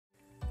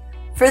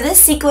For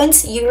this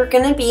sequence, you're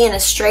going to be in a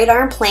straight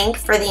arm plank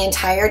for the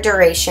entire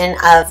duration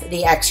of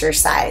the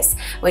exercise,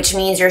 which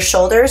means your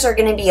shoulders are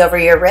going to be over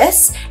your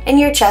wrists and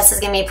your chest is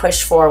going to be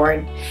pushed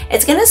forward.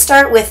 It's going to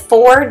start with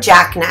 4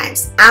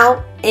 jackknives,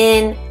 out,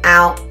 in,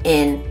 out,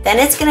 in. Then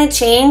it's going to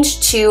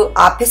change to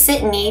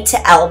opposite knee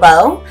to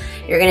elbow.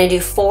 You're going to do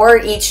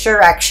 4 each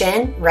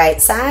direction,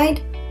 right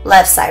side,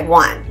 left side,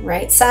 1,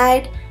 right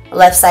side,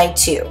 left side,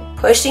 2.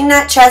 Pushing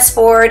that chest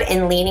forward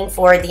and leaning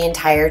forward the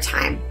entire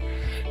time.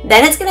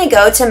 Then it's going to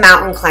go to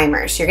mountain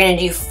climbers. You're going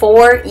to do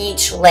 4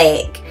 each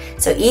leg.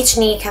 So each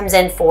knee comes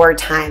in 4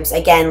 times.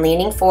 Again,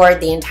 leaning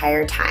forward the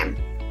entire time.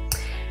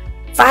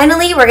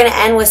 Finally, we're going to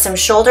end with some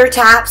shoulder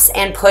taps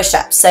and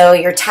push-ups. So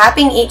you're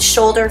tapping each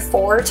shoulder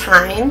 2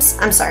 times,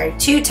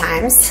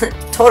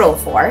 total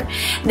 4.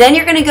 Then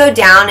you're going to go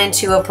down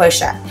into a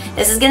push-up.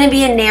 This is going to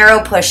be a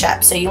narrow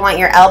push-up. So you want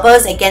your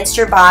elbows against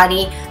your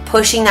body,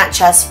 pushing that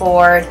chest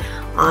forward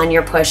on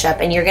your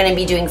push-up, and you're going to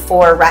be doing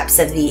 4 reps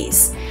of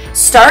these.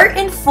 Start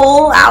in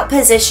full out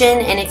position,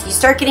 and if you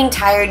start getting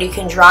tired, you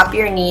can drop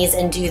your knees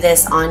and do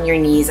this on your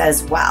knees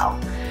as well.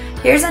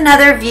 Here's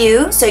another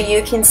view so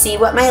you can see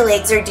what my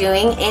legs are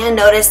doing, and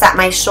notice that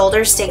my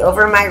shoulders stay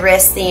over my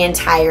wrists the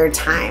entire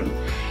time.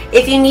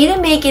 If you need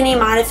to make any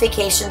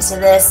modifications to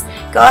this,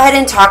 go ahead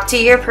and talk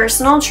to your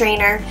personal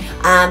trainer,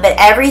 but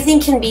everything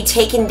can be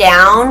taken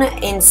down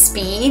in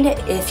speed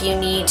if you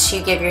need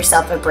to give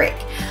yourself a break.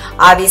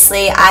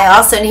 Obviously, I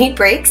also need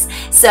breaks,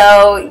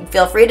 so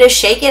feel free to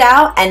shake it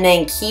out and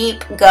then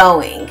keep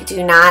going.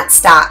 Do not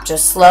stop.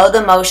 Just slow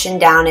the motion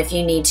down if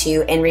you need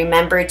to, and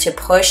remember to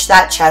push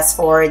that chest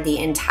forward the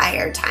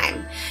entire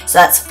time. So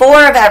that's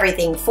 4 of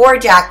everything: 4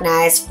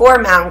 jackknives, 4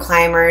 mountain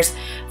climbers,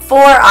 4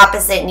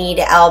 opposite knee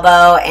to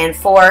elbow, and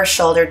 4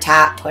 shoulder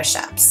tap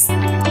push-ups.